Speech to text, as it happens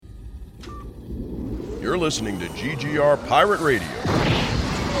You're listening to GGR Pirate Radio.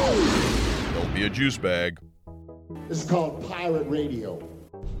 Don't be a juice bag. This is called Pirate Radio.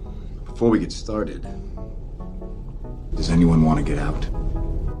 Before we get started, does anyone want to get out?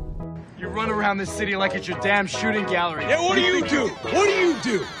 You run around this city like it's your damn shooting gallery. Yeah, what do you do? What do you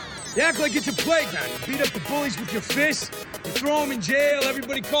do? You act like it's a playground. You beat up the bullies with your fists. You throw them in jail.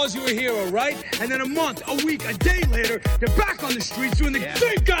 Everybody calls you a hero, right? And then a month, a week, a day later, you're back on the streets doing the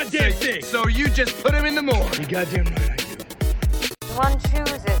same goddamn thing. So you just put him in the morgue. You goddamn right I do. One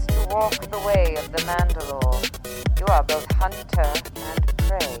chooses to walk the way of the Mandalore. You are both hunter and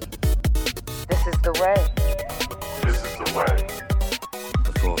prey. This is the way. This is the way.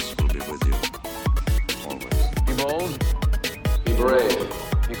 The Force will be with you. Always. Be bold. Be brave.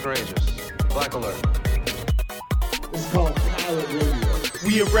 Be courageous. Black alert. This is called Pirate Radio.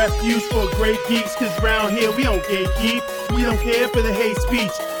 We a refuge for great geeks, cause round here we don't gatekeep. We don't care for the hate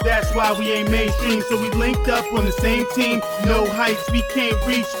speech. That's why we ain't mainstream. So we linked up on the same team. No heights we can't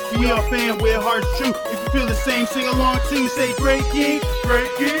reach. We are fan where hearts true. If you feel the same, sing along too. Say great geek,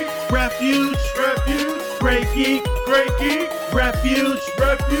 refuge, great geek, refuge.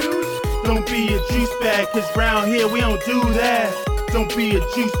 Don't be a juice bag, cause round here we don't do that. Don't be a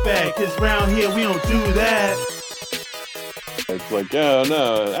juice bag, cause round here we don't do that. It's like,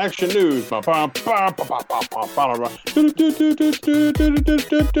 no, action news. And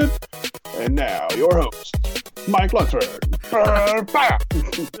now, your host, Mike Lunsford. I'm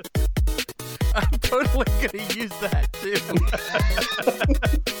totally going to use that, too.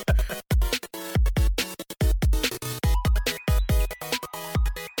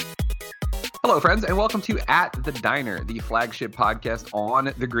 Hello, friends, and welcome to At the Diner, the flagship podcast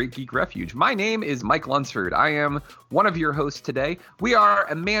on the Great Geek Refuge. My name is Mike Lunsford. I am one of your hosts today. We are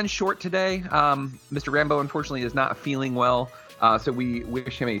a man short today. Mr. Rambo, unfortunately, is not feeling well, so we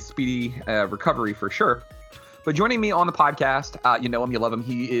wish him a speedy recovery for sure. But joining me on the podcast, you know him, you love him.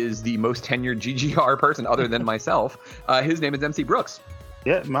 He is the most tenured GGR person other than myself. His name is MC Brooks.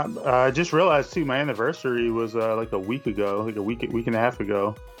 Yeah, I just realized, too, my anniversary was like a week ago, like a week and a half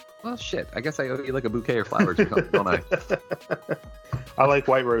ago. Well, shit. I guess I owe you like a bouquet of flowers or something, don't I? I like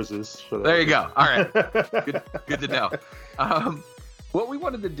white roses. For that. There you go. All right. Good to know. What we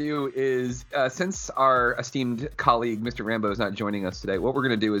wanted to do is, since our esteemed colleague, Mr. Rambo, is not joining us today, what we're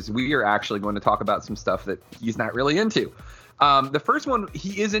going to do is we are actually going to talk about some stuff that he's not really into. The first one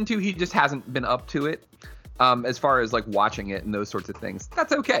he is into, he just hasn't been up to it. As far as like watching it and those sorts of things.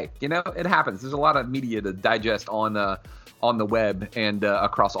 That's okay. You know, it happens. There's a lot of media to digest on the web and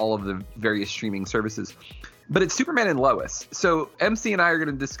across all of the various streaming services. But it's Superman and Lois. So MC and I are going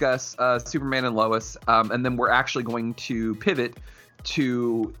to discuss Superman and Lois, and then we're actually going to pivot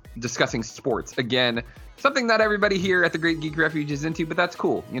to discussing sports. Again, something that everybody here at the Great Geek Refuge is into, but that's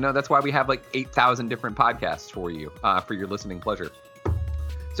cool. You know, that's why we have like 8,000 different podcasts for you, for your listening pleasure.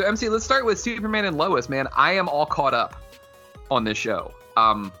 So MC, let's start with Superman and Lois, man. I am all caught up on this show.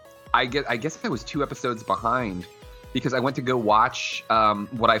 I guess I was 2 episodes behind because I went to go watch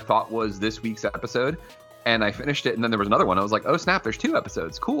what I thought was this week's episode, and I finished it, and then there was another one. I was like, oh snap, there's 2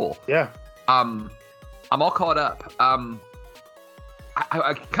 episodes. Cool. Yeah. I'm all caught up. I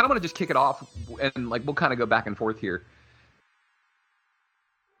kind of want to just kick it off, and like we'll kind of go back and forth here.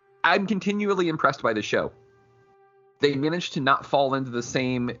 I'm continually impressed by the show. They managed to not fall into the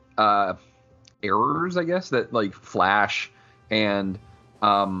same errors, I guess, that like Flash and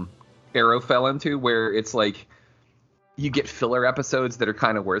Arrow fell into, where it's like you get filler episodes that are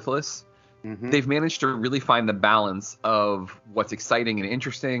kind of worthless. Mm-hmm. They've managed to really find the balance of what's exciting and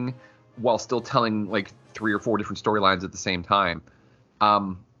interesting while still telling like 3 or 4 different storylines at the same time.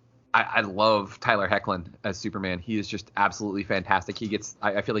 I love Tyler Hoechlin as Superman. He is just absolutely fantastic.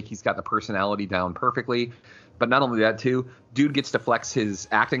 I feel like he's got the personality down perfectly. But not only that, too, dude gets to flex his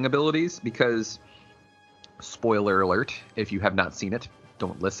acting abilities because, spoiler alert, if you have not seen it,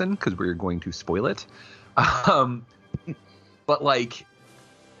 don't listen because we're going to spoil it. But like,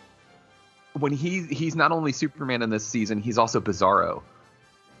 when he's not only Superman in this season, he's also Bizarro.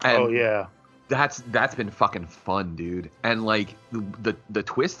 And oh yeah, that's been fucking fun, dude. And like the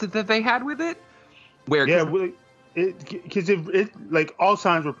twist that they had with it, where because it like all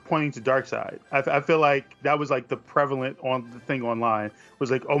signs were pointing to Darkseid. I feel like that was like the prevalent on the thing online was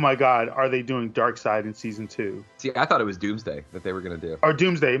like, oh my god, are they doing Darkseid in season 2? See, I thought it was Doomsday that they were gonna do. Or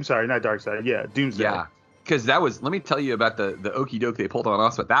Doomsday, I'm sorry, not Darkseid. Yeah, Doomsday. Yeah, because that was. Let me tell you about the okie doke they pulled on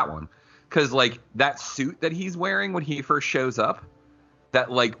us with that one. Because like that suit that he's wearing when he first shows up,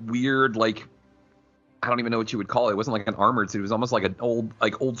 that like weird like I don't even know what you would call it. It wasn't like an armored suit. It was almost like an old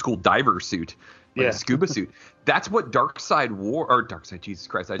school diver suit, like a scuba suit. That's what Darkseid wore, or Darkseid, Jesus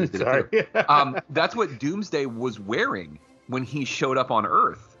Christ, I just did it too. That's what Doomsday was wearing when he showed up on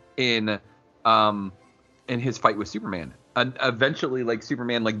Earth in his fight with Superman. And eventually, like,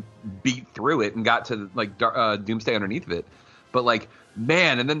 Superman like beat through it and got to like Doomsday underneath of it. But like,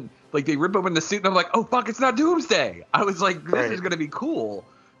 man, and then like they rip open the suit and I'm like, oh fuck, it's not Doomsday. I was like, this is gonna be cool.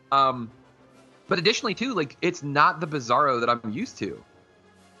 But additionally too, like, it's not the Bizarro that I'm used to.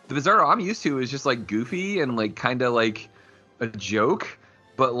 The Bizarro I'm used to is just like goofy and like kind of like a joke,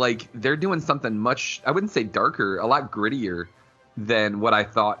 but like they're doing something much, I wouldn't say darker, a lot grittier than what I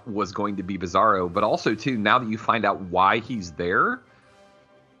thought was going to be Bizarro. But also too, now that you find out why he's there,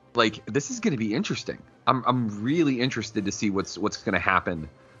 like, this is going to be interesting. I'm really interested to see what's going to happen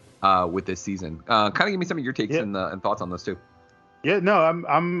with this season. Kind of give me some of your takes and thoughts on this too. Yeah, no,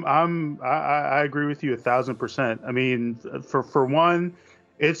 I agree with you 1,000%. I mean, for one,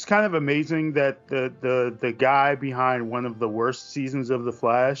 it's kind of amazing that the guy behind one of the worst seasons of The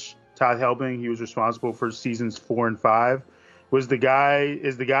Flash, Todd Helbing, he was responsible for seasons 4 and 5, is the guy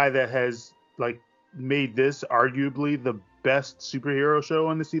that has like made this arguably the best superhero show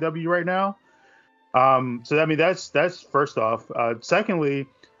on the CW right now. So I mean, that's first off. Secondly,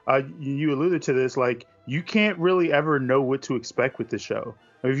 you alluded to this, like, you can't really ever know what to expect with the show.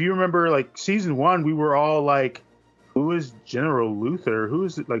 If you remember, like, season 1, we were all like, who is General Luthor? Who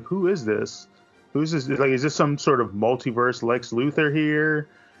is this? Who's this? Like, is this some sort of multiverse Lex Luthor here?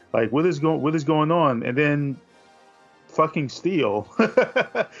 Like, what is going on? And then fucking Steel.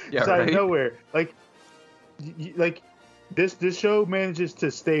 It's out of nowhere. Like this show manages to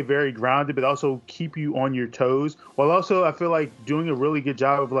stay very grounded, but also keep you on your toes, while also, I feel like, doing a really good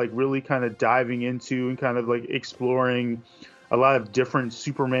job of like really kind of diving into and kind of like exploring a lot of different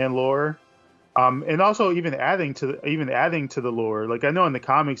Superman lore, and also even adding to the lore. Like, I know in the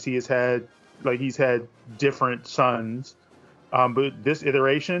comics he's had different sons, but this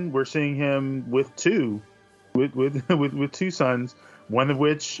iteration we're seeing him with two sons, one of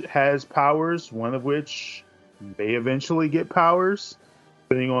which has powers, one of which may eventually get powers,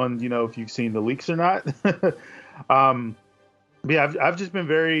 depending on, if you've seen the leaks or not. Yeah, I've just been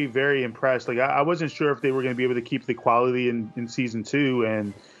very, very impressed. Like, I wasn't sure if they were going to be able to keep the quality in season 2,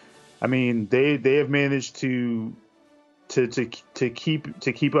 and I mean, they have managed to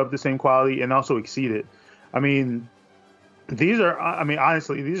keep up the same quality and also exceed it. I mean,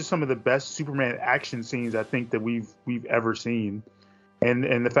 honestly, these are some of the best Superman action scenes I think that we've ever seen,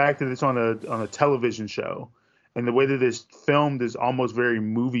 and the fact that it's on a television show, and the way that it's filmed is almost very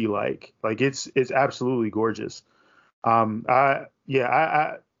movie-like. Like, it's absolutely gorgeous. This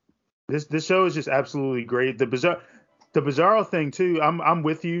show is just absolutely great. The Bizarro thing too. I'm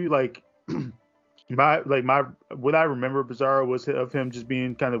with you. Like, what I remember Bizarro was of him just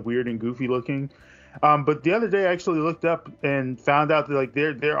being kind of weird and goofy looking. But the other day I actually looked up and found out that, like,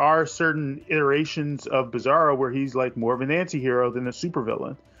 there are certain iterations of Bizarro where he's like more of an anti-hero than a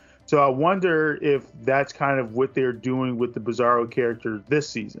supervillain. So I wonder if that's kind of what they're doing with the Bizarro character this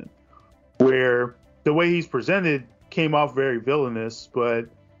season, where the way he's presented came off very villainous, but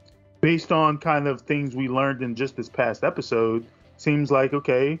based on kind of things we learned in just this past episode, seems like,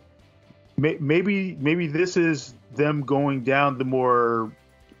 okay, maybe this is them going down the more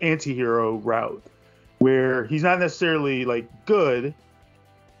anti-hero route, where he's not necessarily like good,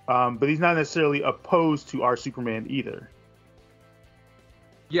 but he's not necessarily opposed to our Superman either.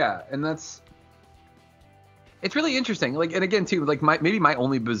 Yeah, and it's really interesting. Like, and again too, like, maybe my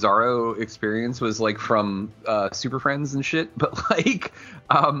only Bizarro experience was like from Super Friends and shit, but like,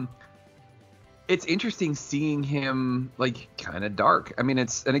 it's interesting seeing him like kind of dark. I mean,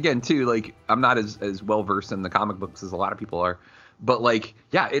 and again too, like, I'm not as well versed in the comic books as a lot of people are, but like,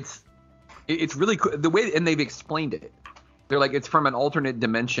 yeah, it's really cool the way, and they've explained it. They're like, it's from an alternate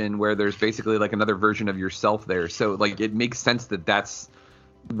dimension where there's basically like another version of yourself there. So like, it makes sense that that's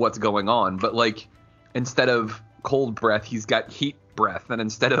what's going on. But like, instead of cold breath, he's got heat breath, and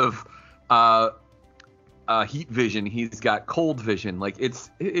instead of heat vision, he's got cold vision. Like,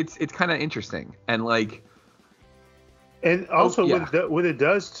 it's kind of interesting. And like, and also what it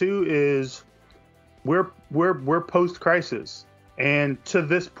does too is we're post crisis, and to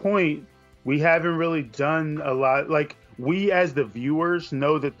this point we haven't really done a lot. Like, we as the viewers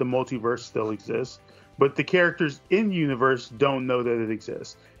know that the multiverse still exists, but the characters in universe don't know that it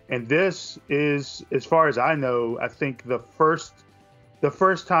exists. And this is, as far as I know, I think the first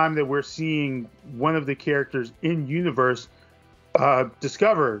time that we're seeing one of the characters in universe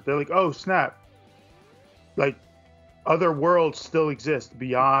discover, they're like, oh snap, like, other worlds still exist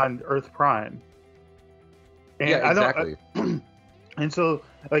beyond Earth Prime. And yeah, exactly. And so,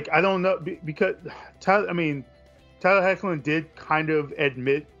 like, I don't know, because Tyler Hoechlin did kind of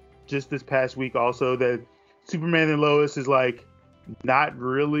admit just this past week also that Superman and Lois is like not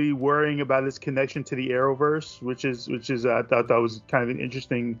really worrying about his connection to the Arrowverse, which is I thought that was kind of an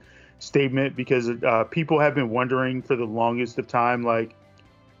interesting statement, because people have been wondering for the longest of time, like,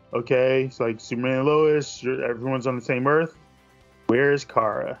 okay, it's like Superman and Lois, everyone's on the same Earth. Where's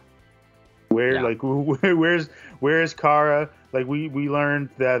Kara? Where's Kara? Like we learned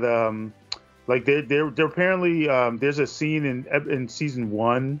that like they're apparently there's a scene in season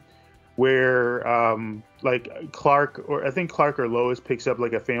 1 where like Clark or Lois picks up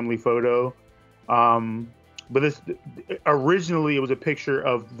like a family photo, but originally it was a picture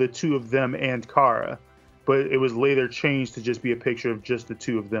of the two of them and Kara, but it was later changed to just be a picture of just the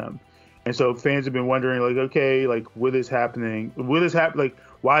two of them. And so fans have been wondering, like, okay, like, what is happening? Like,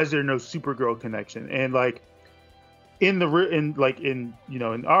 why is there no Supergirl connection? And like, in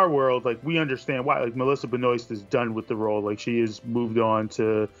our world, like, we understand why. Like, Melissa Benoist is done with the role. Like, she has moved on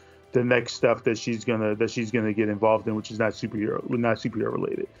to the next stuff that she's gonna get involved in, which is not superhero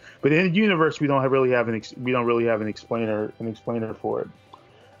related. But in the universe, we don't really have an explainer for it.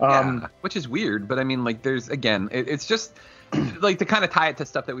 Which is weird, but I mean, like, there's, again, it's just like to kind of tie it to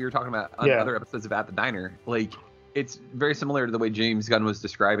stuff that we were talking about on other episodes of At the Diner. Like, it's very similar to the way James Gunn was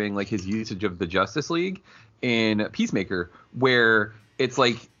describing like his usage of the Justice League in Peacemaker, where it's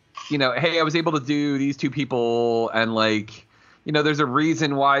like, you know, hey, I was able to do these two people, and like, you know, there's a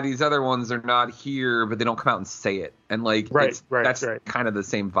reason why these other ones are not here, but they don't come out and say it. And like, that's kind of the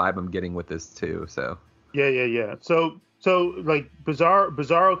same vibe I'm getting with this too. So yeah. So like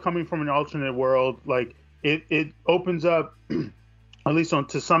Bizarro coming from an alternate world, like it opens up, at least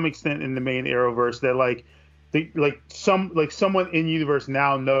to some extent in the main Arrowverse, that someone in universe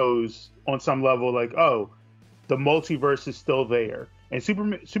now knows on some level, like, oh, the multiverse is still there. And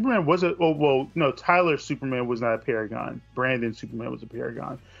Superman was Tyler's Superman was not a Paragon. Brandon's Superman was a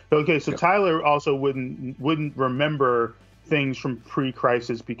Paragon. Okay, so Tyler also wouldn't remember things from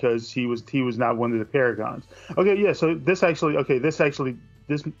pre-Crisis because he was not one of the Paragons. Okay, yeah. So it's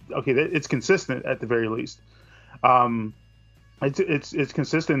consistent at the very least. It's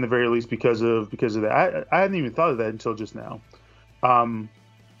consistent in the very least because of that. I hadn't even thought of that until just now. But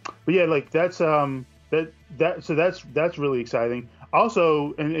yeah, like that's really exciting.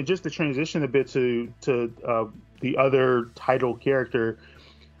 Also, and just to transition a bit to the other title character,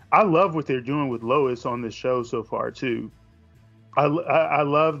 I love what they're doing with Lois on this show so far too. I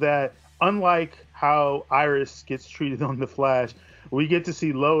love that, unlike how Iris gets treated on The Flash, we get to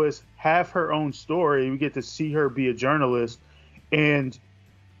see Lois have her own story. We get to see her be a journalist. And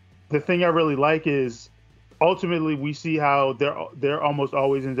the thing I really like is ultimately we see how there almost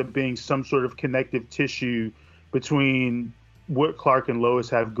always ends up being some sort of connective tissue between what Clark and Lois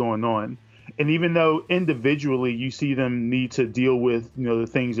have going on. And even though individually you see them need to deal with, you know, the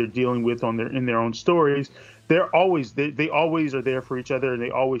things they're dealing with in their own stories, they always are there for each other, and they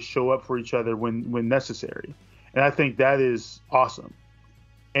always show up for each other when necessary. And I think that is awesome.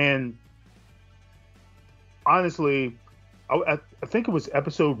 And honestly, I think it was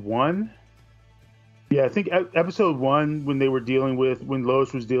episode 1. Yeah, I think episode 1 when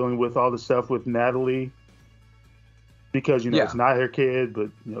Lois was dealing with all the stuff with Natalie, because, you know, it's not her kid, but,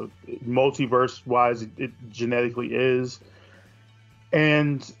 you know, multiverse wise, it genetically is.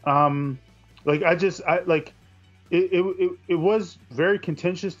 And it was very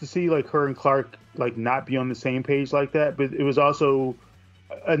contentious to see like her and Clark like not be on the same page like that, but it was also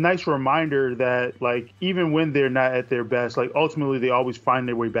a nice reminder that like even when they're not at their best, like ultimately they always find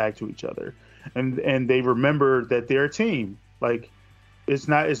their way back to each other, and they remember that they're a team. Like it's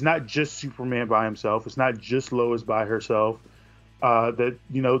not just Superman by himself, it's not just Lois by herself. That,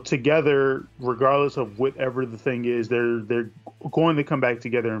 you know, together, regardless of whatever the thing is, they're going to come back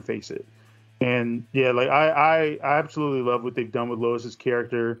together and face it. And yeah, like I absolutely love what they've done with Lois's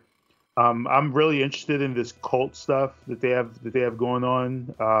character. I'm really interested in this cult stuff that they have going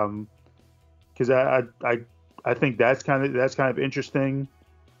on, because I think that's kind of interesting.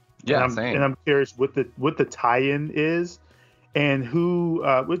 Yeah, and I'm curious what the tie-in is, and who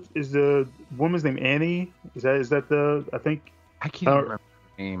which is the woman's name? Annie? Is that the I think I can't remember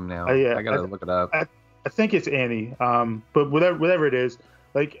her name now. I gotta look it up. I think it's Annie. But whatever it is,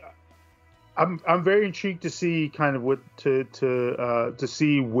 like. I'm very intrigued to see kind of what to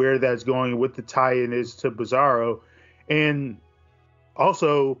see where that's going, what the tie-in is to Bizarro, and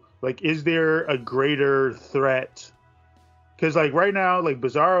also like, is there a greater threat? Because like right now, like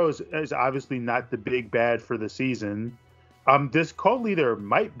Bizarro is obviously not the big bad for the season. This cult leader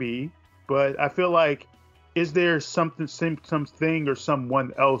might be, but I feel like is there something or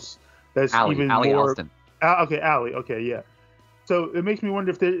someone else that's Allie more? Alston. Okay, Allie. Okay, yeah. So it makes me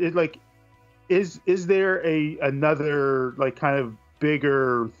wonder if there is there another like kind of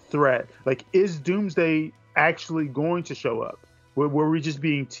bigger threat? Like, is Doomsday actually going to show up? Were we just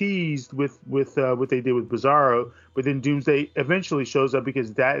being teased with what they did with Bizarro, but then Doomsday eventually shows up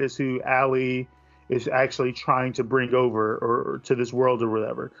because that is who Allie is actually trying to bring over or to this world or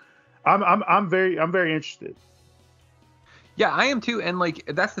whatever. I'm very interested. Yeah, I am too. And like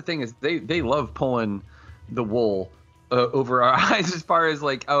that's the thing is they love pulling the wool over our eyes as far as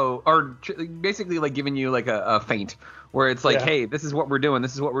like basically like giving you like a feint where it's like, hey, this is what we're doing.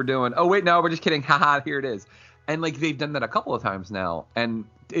 This is what we're doing. Oh wait, no, we're just kidding. Haha, here it is. And like they've done that a couple of times now, and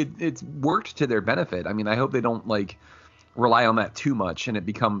it's worked to their benefit. I mean, I hope they don't like rely on that too much and it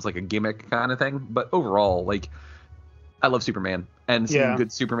becomes like a gimmick kind of thing. But overall, like I love Superman and seeing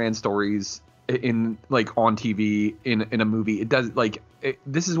good Superman stories in like on TV in a movie. It does like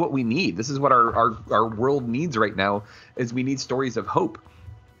this is what we need. This is what our world needs right now. Is we need stories of hope,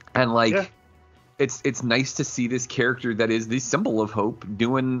 and like. It's nice to see this character that is the symbol of hope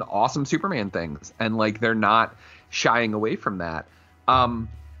doing awesome Superman things, and like they're not shying away from that.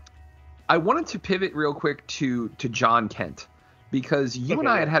 I wanted to pivot real quick to John Kent because you and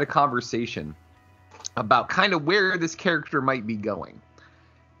I had a conversation about kind of where this character might be going,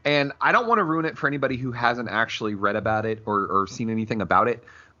 and I don't want to ruin it for anybody who hasn't actually read about it or seen anything about it,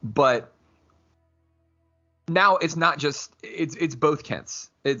 but now it's not just it's both Kents.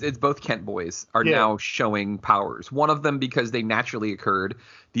 It's both Kent boys are now showing powers. One of them because they naturally occurred.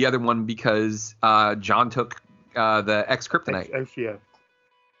 The other one because John took the X-Kryptonite.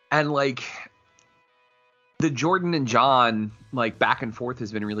 And like the Jordan and John like back and forth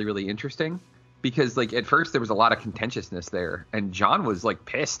has been really, really interesting because like at first there was a lot of contentiousness there and John was like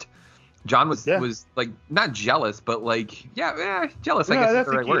pissed. John was like not jealous, but like jealous. I guess is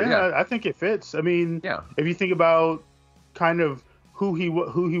the right word. Yeah, I think it fits. I mean, if you think about kind of who he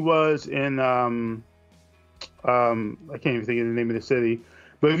was in I can't even think of the name of the city,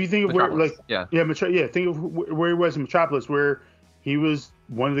 but if you think of Metropolis. think of where he was in Metropolis, where he was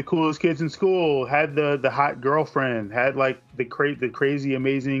one of the coolest kids in school, had the hot girlfriend, had like the crazy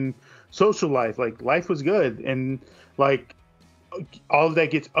amazing social life, like life was good, and like. All of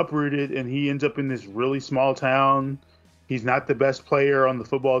that gets uprooted and he ends up in this really small town. He's not the best player on the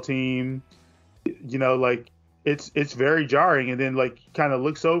football team. You know, like it's very jarring. And then like kind of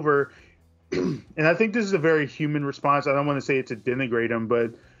looks over and I think this is a very human response. I don't want to say it to denigrate him,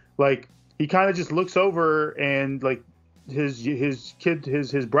 but like he kind of just looks over and like his kid,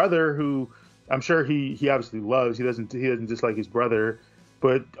 his brother, who I'm sure he obviously loves, he doesn't dislike his brother,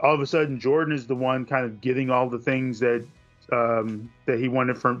 but all of a sudden Jordan is the one kind of getting all the things that he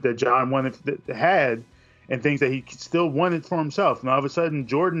wanted that John had, and things that he still wanted for himself. And all of a sudden,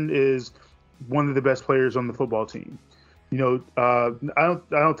 Jordan is one of the best players on the football team. You know, I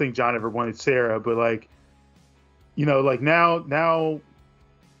don't think John ever wanted Sarah, but like, you know, like now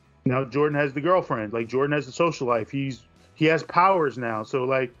Jordan has the girlfriend. Like Jordan has the social life. He has powers now. So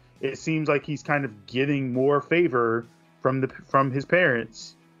like, it seems like he's kind of getting more favor from his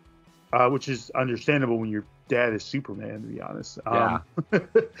parents, which is understandable when you're dad is Superman, to be honest. But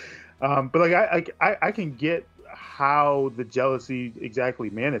like I can get how the jealousy exactly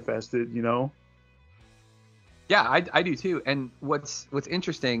manifested, you know. Yeah, I do too. And what's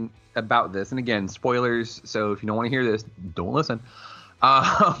interesting about this, and again, spoilers, so if you don't want to hear this, don't listen.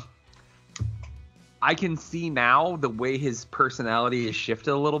 I can see now the way his personality has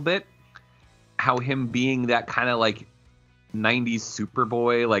shifted a little bit, how him being that kind of like 90s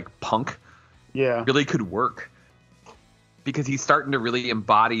Superboy, like punk, really could work, because he's starting to really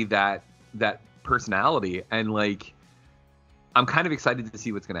embody that personality, and like I'm kind of excited to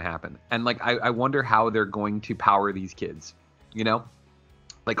see what's going to happen. And like I wonder how they're going to power these kids, you know,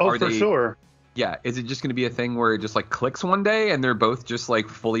 like are they sure? Yeah, is it just going to be a thing where it just like clicks one day and they're both just like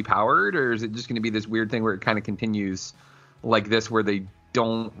fully powered, or is it just going to be this weird thing where it kind of continues like this, where they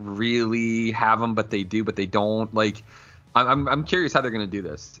don't really have them but they do, but they don't? Like I'm curious how they're going to do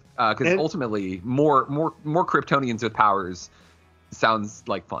this, because ultimately more Kryptonians with powers sounds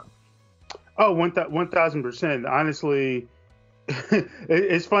like fun. Oh, 1,000%. Honestly,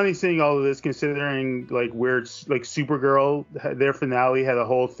 it's funny seeing all of this, considering like where it's like Supergirl, their finale had a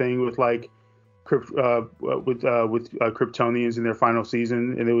whole thing with like Kryptonians in their final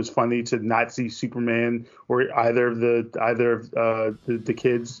season, and it was funny to not see Superman or either of the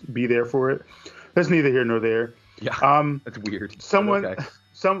kids be there for it. That's neither here nor there. Yeah, that's weird. I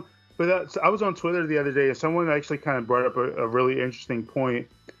was on Twitter the other day, and someone actually kind of brought up a really interesting point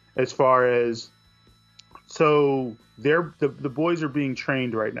as far as so the boys are being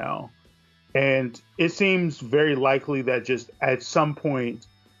trained right now, and it seems very likely that just at some point,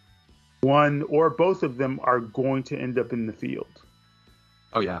 one or both of them are going to end up in the field.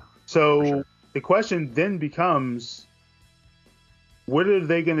 Oh yeah. So sure. The question then becomes, what are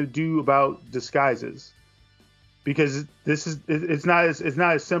they going to do about disguises? Because it's not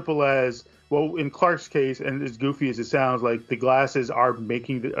as simple as, well, in Clark's case, and as goofy as it sounds, like the glasses are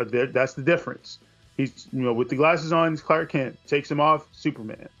making that's the difference. He's, with the glasses on, Clark Kent takes them off,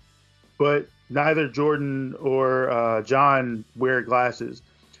 Superman. But neither Jordan or John wear glasses.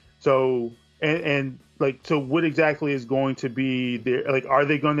 So so what exactly is going to be there? Like, are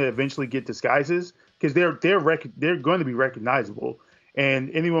they going to eventually get disguises? Because they're going to be recognizable,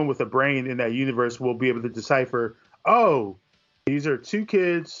 and anyone with a brain in that universe will be able to decipher. Oh, these are two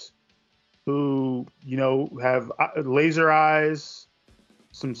kids who have laser eyes,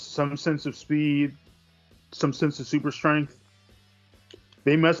 some sense of speed, some sense of super strength.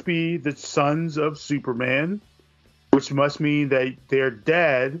 They must be the sons of Superman, which must mean that their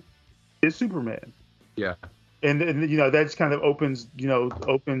dad is Superman. Yeah. And that just kind of opens the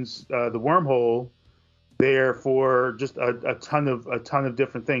wormhole there for just a ton of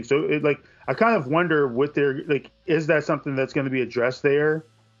different things. So I kind of wonder what they're like. Is that something that's going to be addressed there?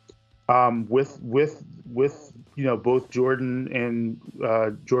 With both Jordan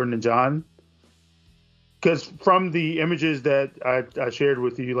and John. Because from the images that I shared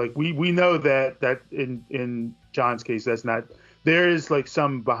with you, like we know that in John's case, there is like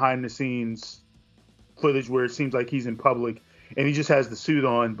some behind the scenes footage where it seems like he's in public and he just has the suit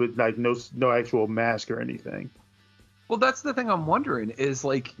on, but like no actual mask or anything. Well, that's the thing I'm wondering is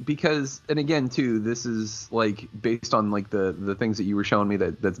like, because, and again too, this is like based on like the things that you were showing me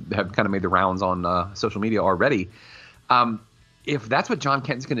that have kind of made the rounds on social media already. If that's what John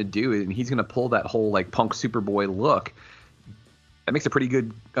Kent's going to do and he's going to pull that whole like punk Superboy look, that makes a pretty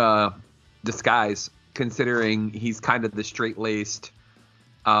good disguise, considering he's kind of the straight-laced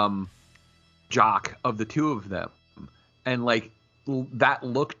jock of the two of them. And like that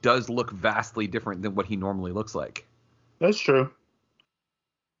look does look vastly different than what he normally looks like. That's true.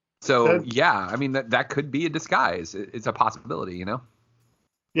 So yeah, I mean that could be a disguise. It's a possibility,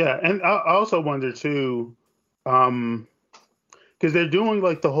 Yeah, and I also wonder too, because they're doing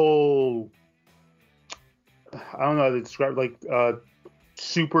like the whole, I don't know how to describe, like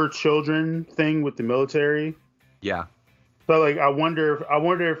super children thing with the military. Yeah. So like I wonder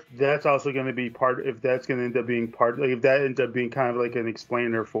if that's also going to be part, if that's going to end up being part, like if that ends up being kind of like an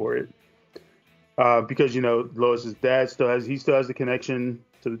explainer for it. Because Lois's dad still has the connection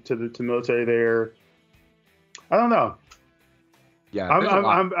to the military there. I don't know. Yeah, I'm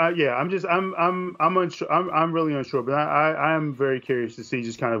unsure. I'm really unsure, but I am very curious to see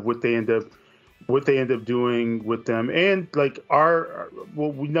just kind of what they end up doing with them. And like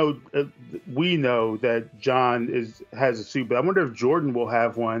we know that John has a suit, but I wonder if Jordan will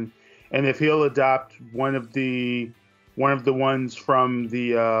have one, and if he'll adopt one of the ones from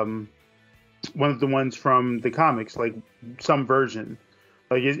the comics, like some version.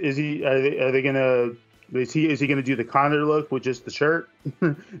 Like is he gonna do the Connor look with just the shirt,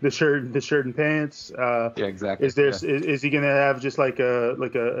 the shirt and pants? Yeah, exactly. Is he gonna have just like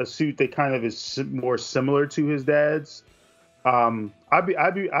a suit that kind of is more similar to his dad's?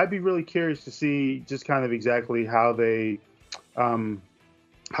 I'd be really curious to see just kind of exactly how they play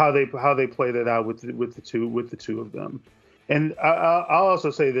that out with the two of them. And I'll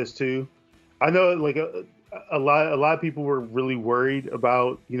also say this too. I know like a lot of people were really worried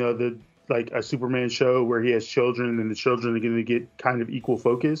about a Superman show where he has children and the children are going to get kind of equal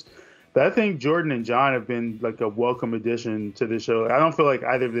focus. But I think Jordan and John have been like a welcome addition to the show. I don't feel like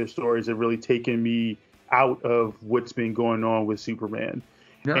either of their stories have really taken me out of what's been going on with Superman.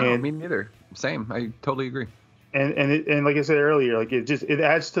 No, me neither. Same. I totally agree. And like I said earlier, like it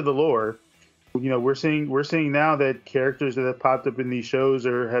adds to the lore. We're seeing now that characters that have popped up in these shows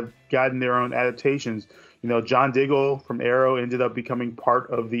have gotten their own adaptations. John Diggle from Arrow ended up becoming part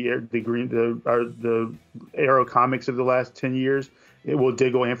of the Arrow comics of the last 10 years.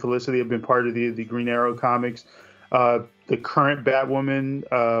 Diggle and Felicity have been part of the Green Arrow comics. The current Batwoman,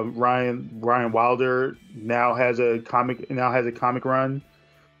 Ryan Wilder, now has a comic run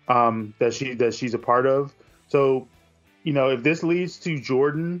that she's a part of. So, if this leads to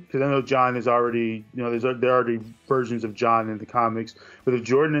Jordan, because I know John is already, there are already versions of John in the comics, but if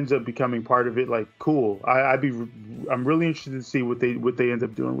Jordan ends up becoming part of it, like, cool. I'm really interested to see what they end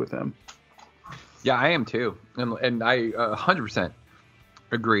up doing with him. Yeah, I am too, and I 100%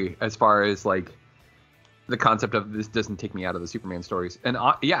 agree as far as like the concept of this doesn't take me out of the Superman stories. And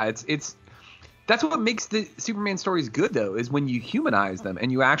yeah, it's that's what makes the Superman stories good, though, is when you humanize them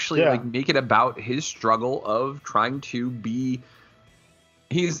and you actually like make it about his struggle of trying to be.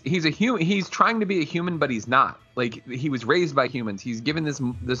 He's a human. He's trying to be a human, but he's not. Like, he was raised by humans. He's given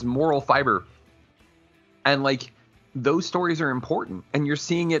this moral fiber, and like those stories are important. And you're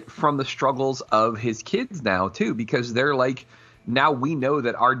seeing it from the struggles of his kids now too, because they're like, now we know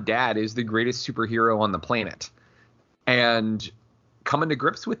that our dad is the greatest superhero on the planet, and coming to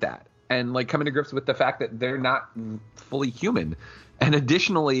grips with that. And like coming to grips with the fact that they're not fully human. And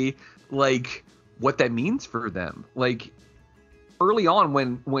additionally, like what that means for them. Like early on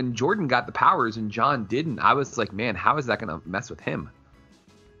when Jordan got the powers and John didn't, I was like, man, how is that going to mess with him?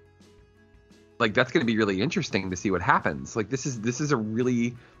 Like, that's going to be really interesting to see what happens. Like, this is a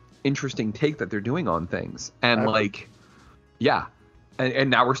really interesting take that they're doing on things. And like, yeah. And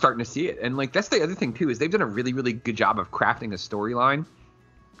now we're starting to see it. And like, that's the other thing too, is they've done a really, really good job of crafting a storyline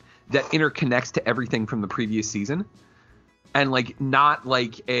that interconnects to everything from the previous season. And like, not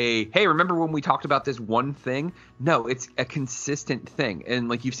like hey, remember when we talked about this one thing? No, it's a consistent thing. And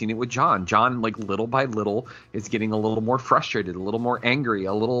like, you've seen it with John. John, like, little by little is getting a little more frustrated, a little more angry,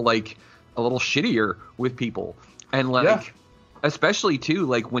 a little shittier with people. And like, especially too,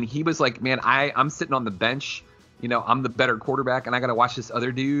 like when he was like, man, I'm sitting on the bench, you know, I'm the better quarterback and I got to watch this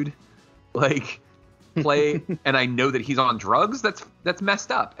other dude like play and I know that he's on drugs. That's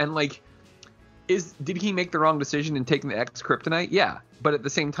messed up. And like, did he make the wrong decision in taking the X kryptonite? Yeah. But at the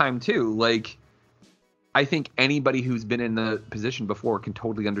same time too, like, I think anybody who's been in the position before can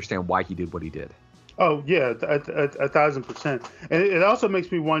totally understand why he did what he did. Oh yeah, 1,000%. And it also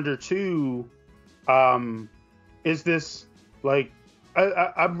makes me wonder too, is this like,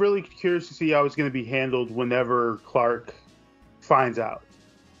 I'm really curious to see how it's going to be handled whenever Clark finds out.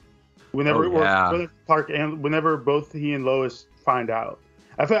 Whenever both he and Lois find out.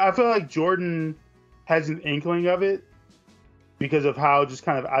 I feel like Jordan has an inkling of it because of how just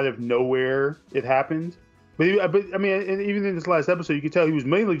kind of out of nowhere it happened. But I mean, and even in this last episode, you could tell he was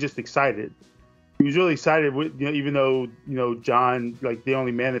mainly just excited. He was really excited, with, you know, even though, you know, John, like, they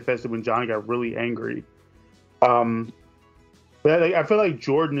only manifested when John got really angry. But I feel like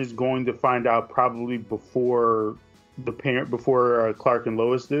Jordan is going to find out probably before Clark and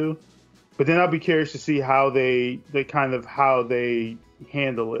Lois do. But then I'll be curious to see how they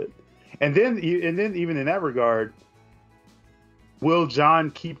handle it. And then even in that regard, will John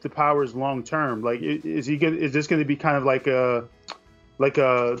keep the powers long term? Like, is this going to be kind of like a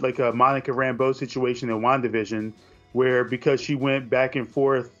Monica Rambeau situation in WandaVision, where because she went back and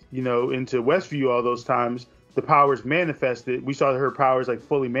forth, you know, into Westview all those times, the powers manifested. We saw her powers like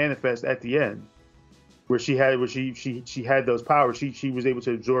fully manifest at the end, where she had those powers. She was able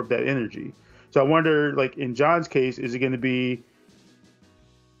to absorb that energy. So I wonder, like, in John's case, is it going to be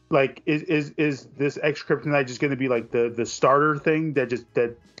like, is this X kryptonite just going to be like the starter thing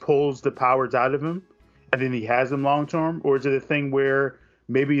that pulls the powers out of him, and then he has them long term, or is it a thing where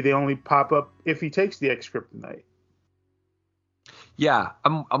maybe they only pop up if he takes the X kryptonite? Yeah,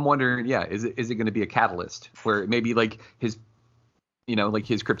 I'm wondering. Yeah, is it going to be a catalyst where maybe like his, you know, like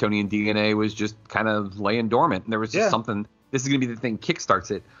his Kryptonian DNA was just kind of laying dormant, and there was just something. This is going to be the thing kickstarts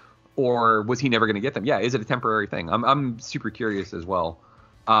it, or was he never going to get them? Yeah, is it a temporary thing? I'm super curious as well.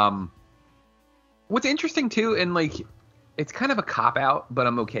 What's interesting too, and like, it's kind of a cop out, but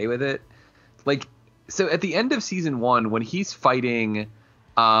I'm okay with it. Like, so at the end of season 1, when he's fighting,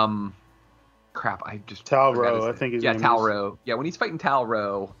 Tal Rho, I think his name is. Tal Rho. Yeah, when he's fighting Tal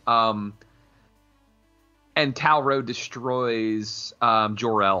Rho, and Tal Rho destroys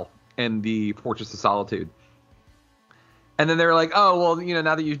Jor-El in the Fortress of Solitude. And then they're like, oh, well, you know,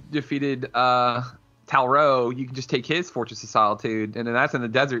 now that you've defeated Tal Rho, you can just take his Fortress of Solitude. And then that's in the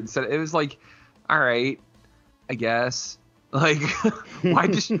desert. Instead, it was like, all right, I guess. Like,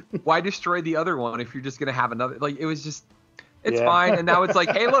 why destroy the other one if you're just going to have another? Like, it was just, it's fine. And now it's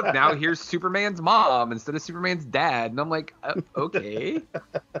like, hey, look, now here's Superman's mom instead of Superman's dad. And I'm like, okay,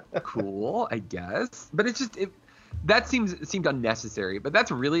 cool, I guess. But it's just, that seemed unnecessary. But that's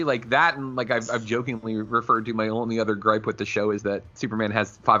really like that. And like I've jokingly referred to, my only other gripe with the show is that Superman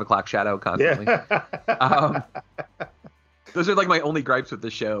has 5 o'clock shadow constantly. Yeah. Those are like my only gripes with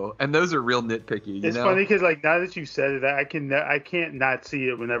the show, and those are real nitpicky. It's funny because like now that you said it, I can't not see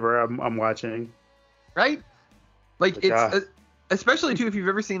it whenever I'm watching. Right? Like it's especially too if you've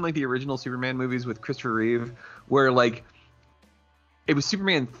ever seen like the original Superman movies with Christopher Reeve, where like it was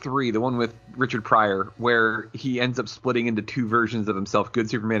Superman 3, the one with Richard Pryor, where he ends up splitting into 2 versions of himself, good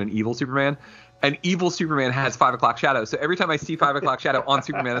Superman and evil Superman. And evil Superman has 5 o'clock shadow. So every time I see 5 o'clock shadow on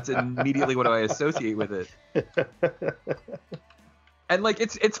Superman, that's immediately what I associate with it. And like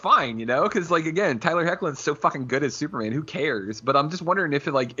it's fine, you know, because like again, Tyler Hoechlin's so fucking good as Superman. Who cares? But I'm just wondering if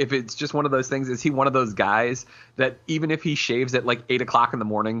it's just one of those things. Is he one of those guys that even if he shaves at like 8 o'clock in the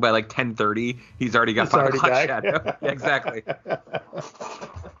morning, by like 10:30, he's already got fucking hot shadow? Yeah, exactly.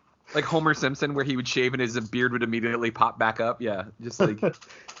 Like Homer Simpson, where he would shave and his beard would immediately pop back up. Yeah, just like.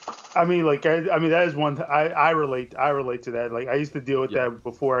 I mean, that is one. I relate to that. Like I used to deal with that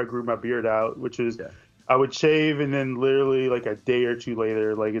before I grew my beard out, which is. Yeah. I would shave and then literally like a day or two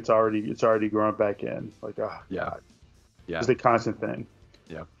later, like it's already growing back in. Like, oh God. Yeah. It's a constant thing.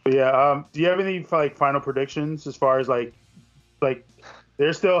 Yeah. But yeah. Do you have any like final predictions as far as like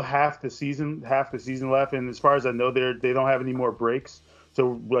there's still half the season left, and as far as I know, they don't have any more breaks.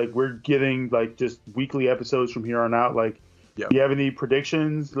 So like we're getting like just weekly episodes from here on out. Like, do you have any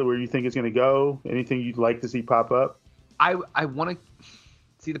predictions where you think it's going to go? Anything you'd like to see pop up? I want to.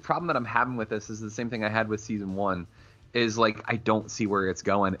 See, the problem that I'm having with this is the same thing I had with season 1, is like I don't see where it's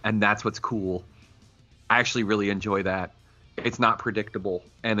going, and that's what's cool. I actually really enjoy that. It's not predictable,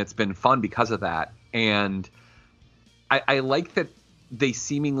 and it's been fun because of that. And I like that they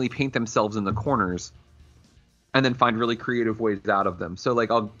seemingly paint themselves in the corners and then find really creative ways out of them. So,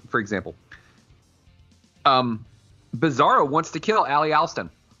 like, for example, Bizarro wants to kill Ali Alston.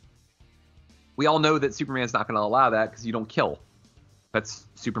 We all know that Superman's not going to allow that because you don't kill.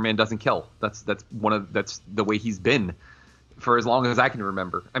 Superman doesn't kill. That's the way he's been for as long as I can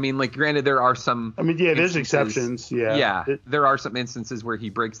remember. I mean, like, granted, there are some. I mean, yeah, there's exceptions. Yeah. Yeah, there are some instances where he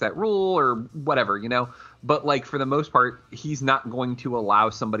breaks that rule or whatever, you know. But like for the most part, he's not going to allow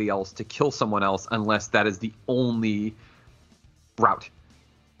somebody else to kill someone else unless that is the only route.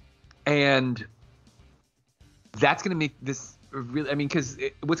 And that's going to make this. Really, I mean, because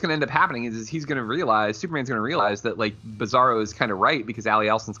what's going to end up happening is Superman's going to realize that like Bizarro is kind of right, because Ali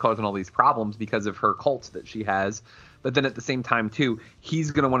Alston's causing all these problems because of her cult that she has. But then at the same time too,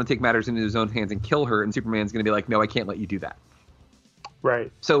 he's going to want to take matters into his own hands and kill her, and Superman's going to be like, no, I can't let you do that.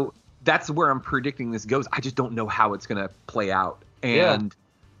 Right. So that's where I'm predicting this goes. I just don't know how it's going to play out, and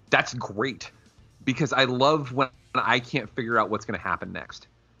that's great because I love when I can't figure out what's going to happen next.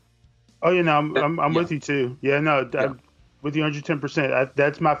 Oh, you know, I'm with you too. Yeah, no. With you 110%.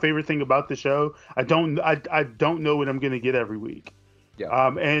 That's my favorite thing about the show. I don't know what I'm going to get every week. Yeah.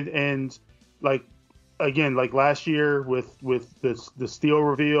 And like again, like last year with the Steel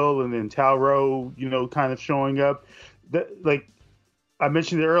reveal and then Tal-Rho, you know, kind of showing up. That, like I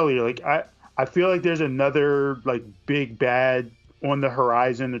mentioned it earlier, like I feel like there's another like big bad on the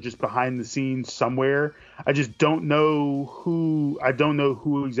horizon or just behind the scenes somewhere. I just don't know who. I don't know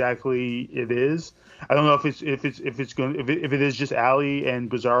who exactly it is. I don't know if it is just Ali and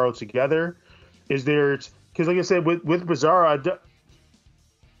Bizarro together. Is there? Because like I said, with Bizarro,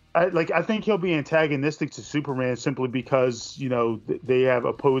 I think he'll be antagonistic to Superman simply because, you know, they have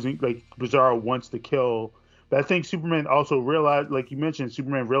opposing, like Bizarro wants to kill. But I think Superman also realized, like you mentioned,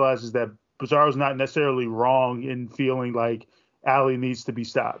 Superman realizes that Bizarro's not necessarily wrong in feeling like Ali needs to be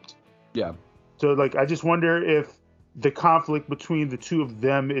stopped. Yeah. So like I just wonder if the conflict between the two of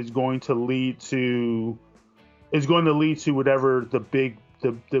them is going to lead to whatever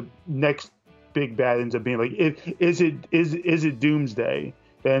the next big bad ends up being. Like, is it Doomsday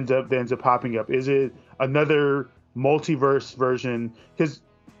that ends up popping up? Is it another multiverse version? Because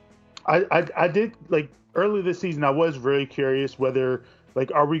I did, like, early this season, I was very curious whether, like,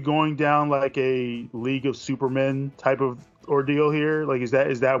 are we going down like a League of Supermen type of ordeal here? Like, is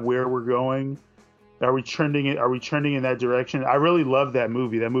that where we're going? Are we trending in that direction? I really loved that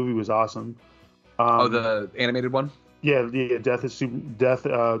movie. That movie was awesome. The animated one? Yeah, Death of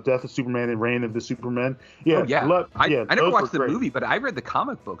Superman and Reign of the Supermen. Yeah, I never watched the movie, but I read the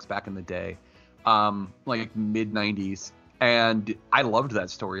comic books back in the day, like mid '90s, and I loved that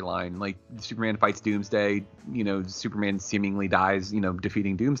storyline. Like, Superman fights Doomsday, you know, Superman seemingly dies, you know,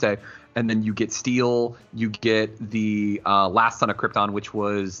 defeating Doomsday, and then you get Steel, you get the Last Son of Krypton, which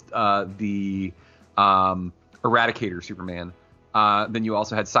was the Eradicator Superman. Then you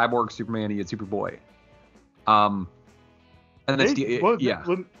also had Cyborg Superman, and you had Superboy. And then it's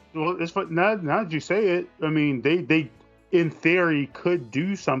now that you say it, I mean, they in theory could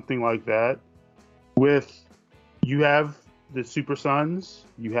do something like that. With, you have the Super Sons,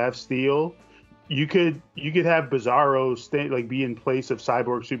 you have Steel, you could have Bizarro be in place of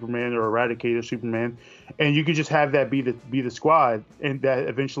Cyborg Superman or Eradicator Superman, and you could just have that be the squad, and that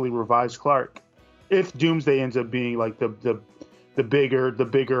eventually revives Clark. If Doomsday ends up being like the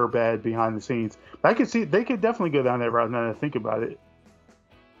bigger bad behind the scenes, I could see they could definitely go down that route now that I think about it.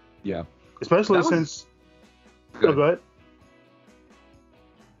 Yeah, especially since. Go ahead.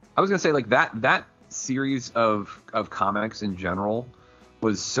 I was gonna say, like, that series of comics in general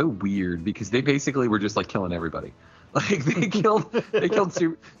was so weird because they basically were just like killing everybody. Like they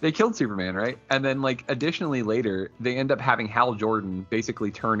killed Superman, right? And then like additionally later they end up having Hal Jordan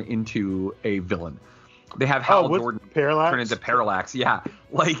basically turn into a villain. They have Hal Jordan turn into Parallax. Yeah,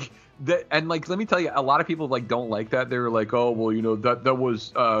 like that. And like let me tell you, a lot of people like don't like that. They were like, oh well, you know that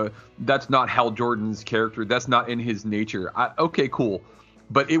was that's not Hal Jordan's character. That's not in his nature. Okay, cool.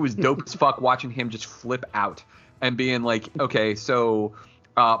 But it was dope as fuck watching him just flip out and being like, okay, so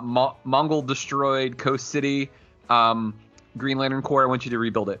Mongol destroyed Coast City. Green Lantern Corps, I want you to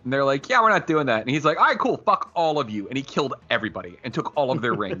rebuild it. And they're like, yeah, we're not doing that. And he's like, all right, cool, fuck all of you. And he killed everybody and took all of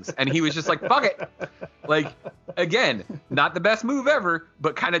their rings. And he was just like, fuck it. Like, again, not the best move ever,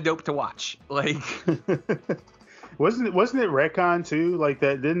 but kind of dope to watch. Like, wasn't it retcon too? Like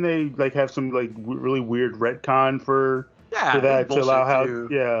that? Didn't they like have some like really weird retcon for that to allow how? Too.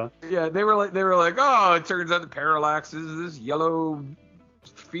 Yeah. They were like, oh, it turns out the Parallax is this yellow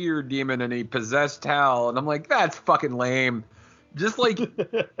fear demon and he possessed Hal, and I'm like, that's fucking lame. Just like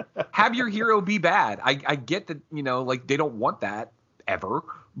have your hero be bad. I get that, you know, like they don't want that ever,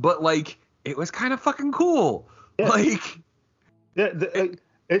 but like it was kind of fucking cool. Yeah. Like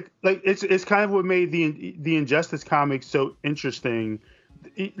it's kind of what made the Injustice comics so interesting.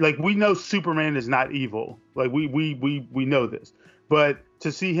 Like we know Superman is not evil. Like we know this. But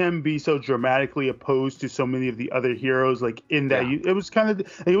to see him be so dramatically opposed to so many of the other heroes, like in that, it was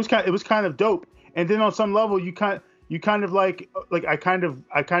kind of dope. And then on some level, you kind of like I kind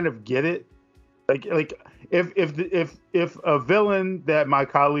of get it. Like if a villain that my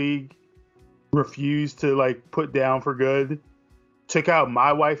colleague refused to like put down for good took out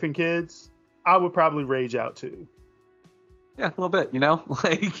my wife and kids, I would probably rage out too. Yeah, a little bit, you know,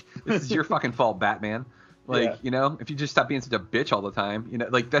 like this is your fucking fault, Batman. Like, you know, if you just stop being such a bitch all the time, you know,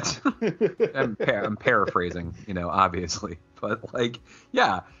 like that's, I'm paraphrasing, you know, obviously, but like,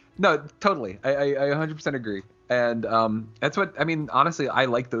 yeah, no, totally. I 100% agree. And that's what, I mean, honestly, I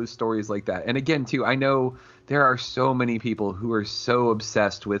like those stories like that. And again, too, I know there are so many people who are so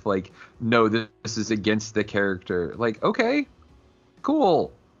obsessed with like, no, this is against the character. Like, okay,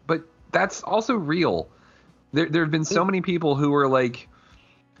 cool. But that's also real. There have been so many people who are like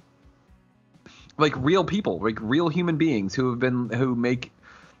real people, like real human beings who make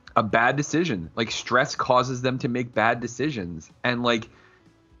a bad decision. Like stress causes them to make bad decisions. And like,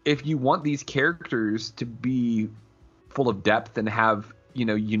 if you want these characters to be full of depth and have, you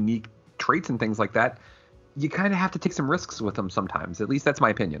know, unique traits and things like that, you kind of have to take some risks with them sometimes. At least that's my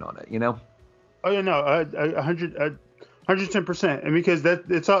opinion on it, you know? Oh yeah, no, 110%. And because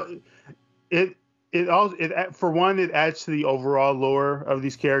for one, it adds to the overall lore of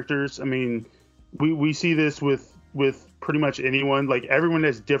these characters. I mean, we see this with pretty much anyone. Like everyone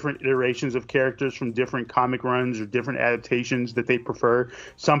has different iterations of characters from different comic runs or different adaptations that they prefer.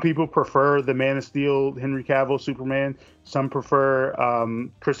 Some people prefer the Man of Steel, Henry Cavill Superman. Some prefer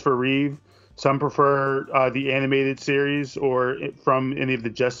Christopher Reeve. Some prefer the animated series or from any of the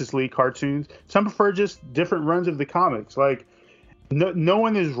Justice League cartoons. Some prefer just different runs of the comics. Like no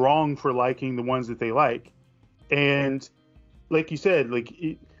one is wrong for liking the ones that they like. And like you said, like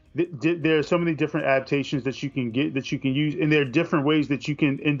there are so many different adaptations that you can get, that you can use, and there are different ways that you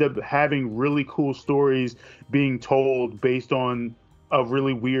can end up having really cool stories being told based on a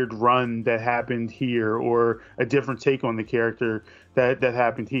really weird run that happened here or a different take on the character that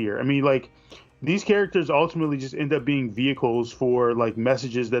happened here. I mean, like these characters ultimately just end up being vehicles for like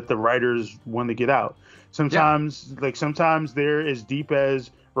messages that the writers want to get out. Sometimes they're as deep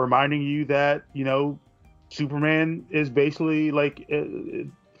as reminding you that, you know, Superman is basically like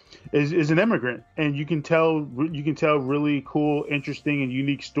is an immigrant, and you can tell really cool, interesting, and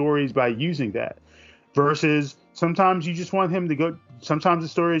unique stories by using that. Versus sometimes you just want him to go. Sometimes the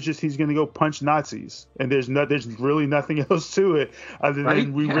story is just he's going to go punch Nazis, and there's really nothing else to it other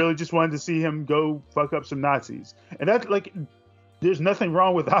than we really just wanted to see him go fuck up some Nazis. And that's like, there's nothing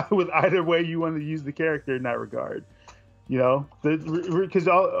wrong with either way you want to use the character in that regard. You know, because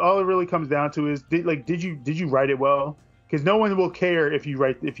all it really comes down to is did you write it well? Because no one will care if you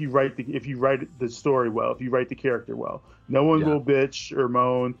write the story well, if you write the character well. No one will bitch or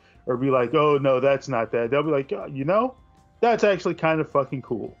moan or be like, oh no, that's not that. They'll be like, oh, you know, that's actually kind of fucking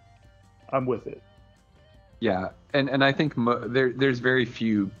cool. I'm with it. Yeah, and I think there's very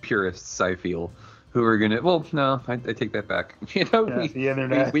few purists, I feel, who are gonna. Well, no, I take that back. You know, the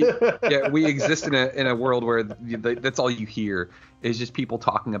internet. we exist in a world where that's all you hear is just people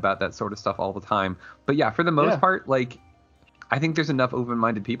talking about that sort of stuff all the time. But yeah, for the most part, like, I think there's enough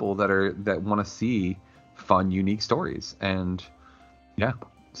open-minded people that want to see fun, unique stories, and yeah,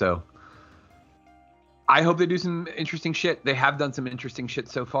 so I hope they do some interesting shit. They have done some interesting shit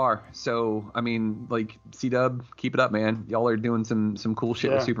so far. So, I mean, like, C-Dub, keep it up, man. Y'all are doing some cool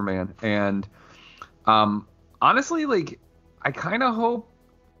shit with Superman. And honestly, like, I kind of hope,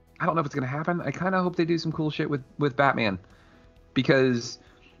 I don't know if it's going to happen. I kind of hope they do some cool shit with Batman. Because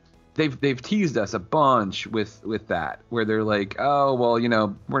they've teased us a bunch with that. Where they're like, oh, well, you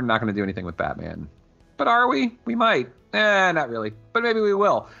know, we're not going to do anything with Batman. But are we? We might. Not really. But maybe we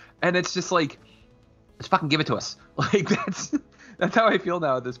will. And it's just like, just fucking give it to us. Like, that's how I feel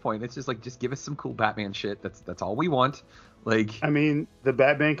now at this point. It's just like, just give us some cool Batman shit. That's all we want. Like, I mean, the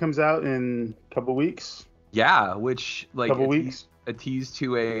Batman comes out in a couple weeks. Yeah, which, like, a tease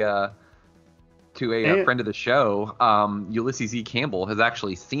to a friend of the show, Ulysses E. Campbell, has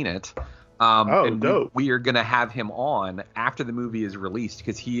actually seen it. And dope. We are gonna have him on after the movie is released,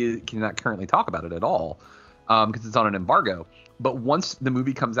 because he cannot currently talk about it at all, because it's on an embargo. But once the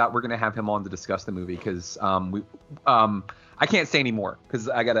movie comes out, we're gonna have him on to discuss the movie, because I can't say anymore, because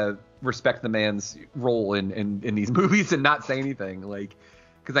I gotta respect the man's role in these movies and not say anything, like,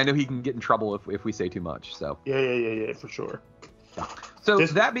 because I know he can get in trouble if we say too much. So yeah, for sure. Yeah. So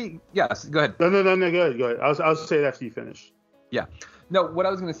yes, go ahead. No, go ahead. I'll say it after you finish. Yeah. No, what I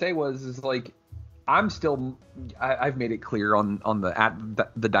was gonna say is like, I've made it clear on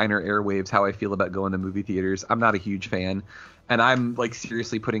the Diner airwaves how I feel about going to movie theaters. I'm not a huge fan, and I'm like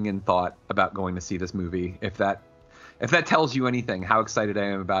seriously putting in thought about going to see this movie. If that tells you anything, how excited I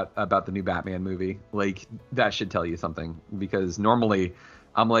am about the new Batman movie, like, that should tell you something. Because normally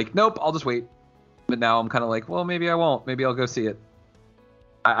I'm like, nope, I'll just wait. But now I'm kind of like, well, maybe I won't. Maybe I'll go see it.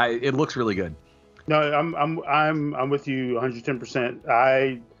 It looks really good. No, I'm with you 110%.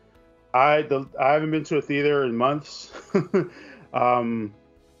 I haven't been to a theater in months. I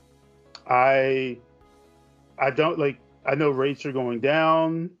don't like. I know rates are going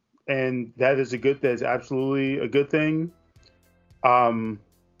down, and that is absolutely a good thing. But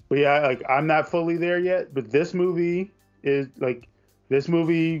yeah, like, I'm not fully there yet. But this movie is like, this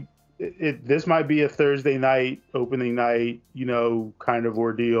might be a Thursday night, opening night, you know, kind of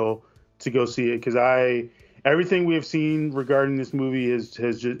ordeal to go see it, because everything we have seen regarding this movie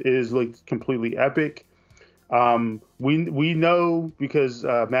is like completely epic. We know, because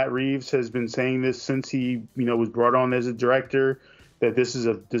Matt Reeves has been saying this since he, you know, was brought on as a director, that this is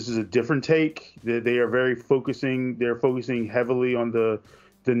a different take. That they are focusing heavily on the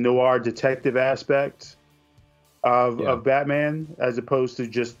noir detective aspect of Batman, as opposed to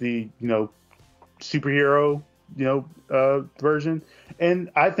just the, you know, superhero, you know, version.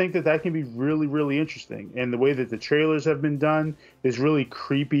 And I think that can be really, really interesting. And the way that the trailers have been done, this really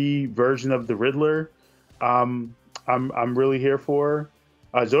creepy version of the Riddler, I'm really here for.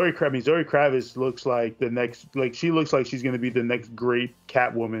 Zoe Kravitz looks like she looks like she's going to be the next great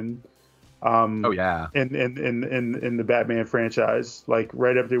Catwoman. In the Batman franchise, like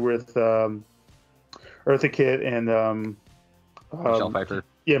right up there with Eartha Kitt and Michelle Pfeiffer.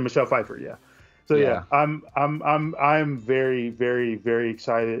 Yeah, Michelle Pfeiffer. Yeah. So yeah, I'm very, very, very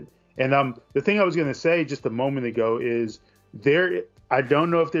excited. And the thing I was gonna say just a moment ago is I don't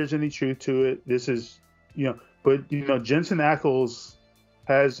know if there's any truth to it. This is, you know, but you know, Jensen Ackles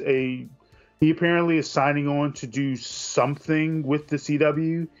he apparently is signing on to do something with the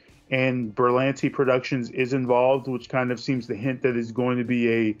CW, and Berlanti Productions is involved, which kind of seems to hint that it's going to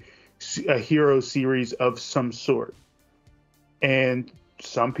be a hero series of some sort. And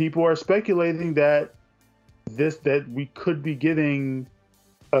some people are speculating that we could be getting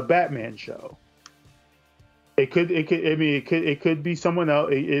a Batman show. It could be someone else.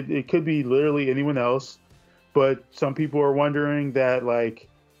 It could be literally anyone else. But some people are wondering that, like,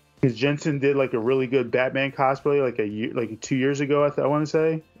 because Jensen did like a really good Batman cosplay like 2 years ago, I want to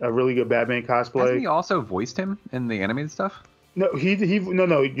say, a really good Batman cosplay. Hasn't he also voiced him in the animated stuff? No,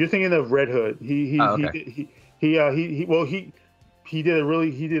 no. You're thinking of Red Hood. He did a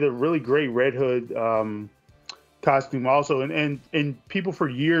really great Red Hood costume also, and people for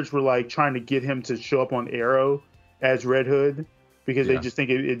years were like trying to get him to show up on Arrow as Red Hood, because they just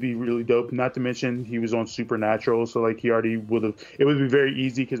think it'd be really dope. Not to mention he was on Supernatural, so like he already would have. It would be very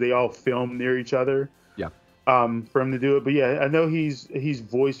easy because they all film near each other. Yeah. For him to do it, but yeah, I know he's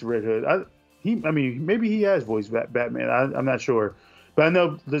voiced Red Hood. Maybe he has voiced Batman. I'm not sure, but I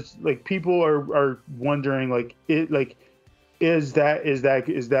know this, like, people are wondering, like, is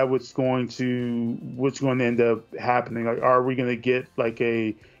that what's going to end up happening? Like, are we going to get like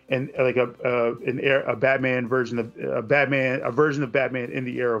a Batman version of Batman in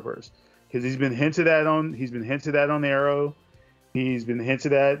the Arrowverse? Because he's been hinted at on Arrow. He's been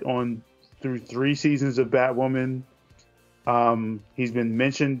hinted at through 3 seasons of Batwoman. He's been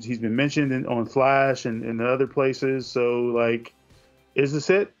mentioned on Flash and in other places. So like, is this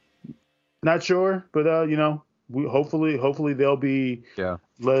it? Not sure, but we hopefully they'll be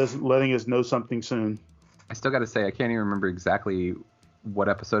letting us know something soon. I still got to say, I can't even remember exactly what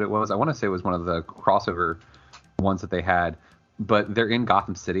episode it was. I want to say it was one of the crossover ones that they had, but they're in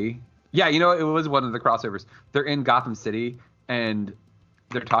Gotham City. Yeah, it was one of the crossovers. They're in Gotham City and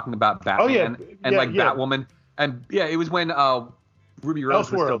they're talking about Batman Batwoman. And yeah, it was when Ruby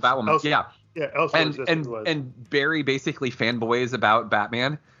Rose was still Batwoman. Yeah, and Barry basically fanboys about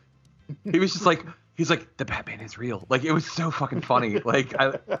Batman. He was just like, he's like, the Batman is real. Like, it was so fucking funny. Like,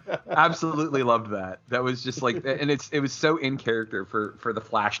 I absolutely loved that. That was just like, and it was so in character for the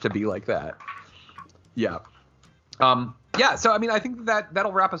Flash to be like that. Yeah. So I mean, I think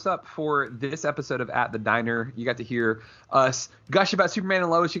that'll wrap us up for this episode of At the Diner. You got to hear us gush about Superman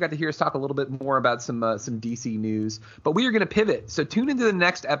and Lois. You got to hear us talk a little bit more about some DC news. But we are going to pivot. So tune into the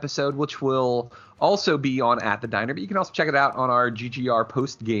next episode, which will also be on At the Diner. But you can also check it out on our GGR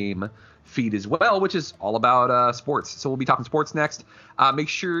post game feed as well, which is all about sports. So we'll be talking sports next. Make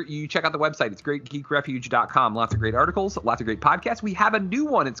sure you check out the website. It's greatgeekrefuge.com. Lots of great articles, lots of great podcasts. We have a new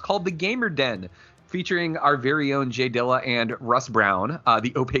one. It's called The Gamer Den, featuring our very own Jay Dilla and Russ Brown,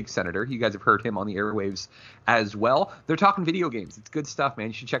 the opaque senator. You guys have heard him on the airwaves as well. They're talking video games. It's good stuff, man.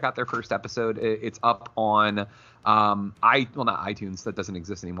 You should check out their first episode. It's up on not iTunes. That doesn't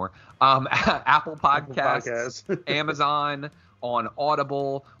exist anymore. Apple Podcasts, Amazon, on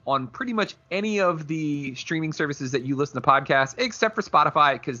Audible, on pretty much any of the streaming services that you listen to podcasts, except for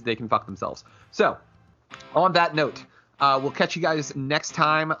Spotify, because they can fuck themselves. So on that note, we'll catch you guys next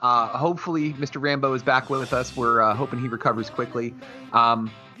time. Hopefully Mr. Rambo is back with us. We're hoping he recovers quickly.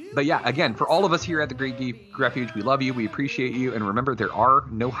 But yeah, again, for all of us here at the Great Geek Refuge, we love you. We appreciate you. And remember, there are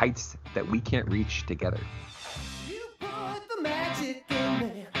no heights that we can't reach together. You put the magic in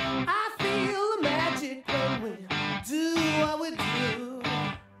me. I feel the magic when we do what we do.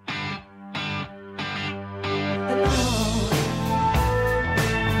 And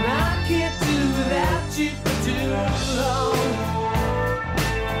I can't do without you for too long.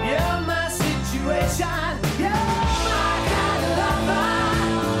 You're my situation. You're my kind of lover.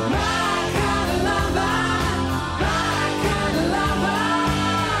 My kind of lover. My kind of lover.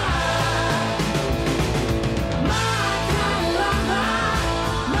 My kind of lover.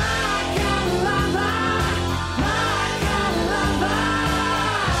 My kind of lover. My kind of lover.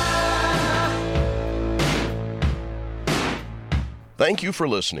 Thank you for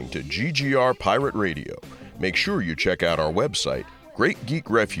listening to GGR Pirate Radio. Make sure you check out our website,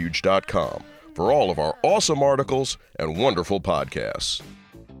 greatgeekrefuge.com, for all of our awesome articles and wonderful podcasts.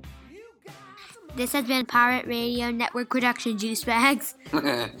 This has been Pirate Radio Network production, Juice Bags.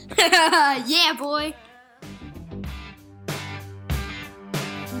 Yeah, boy.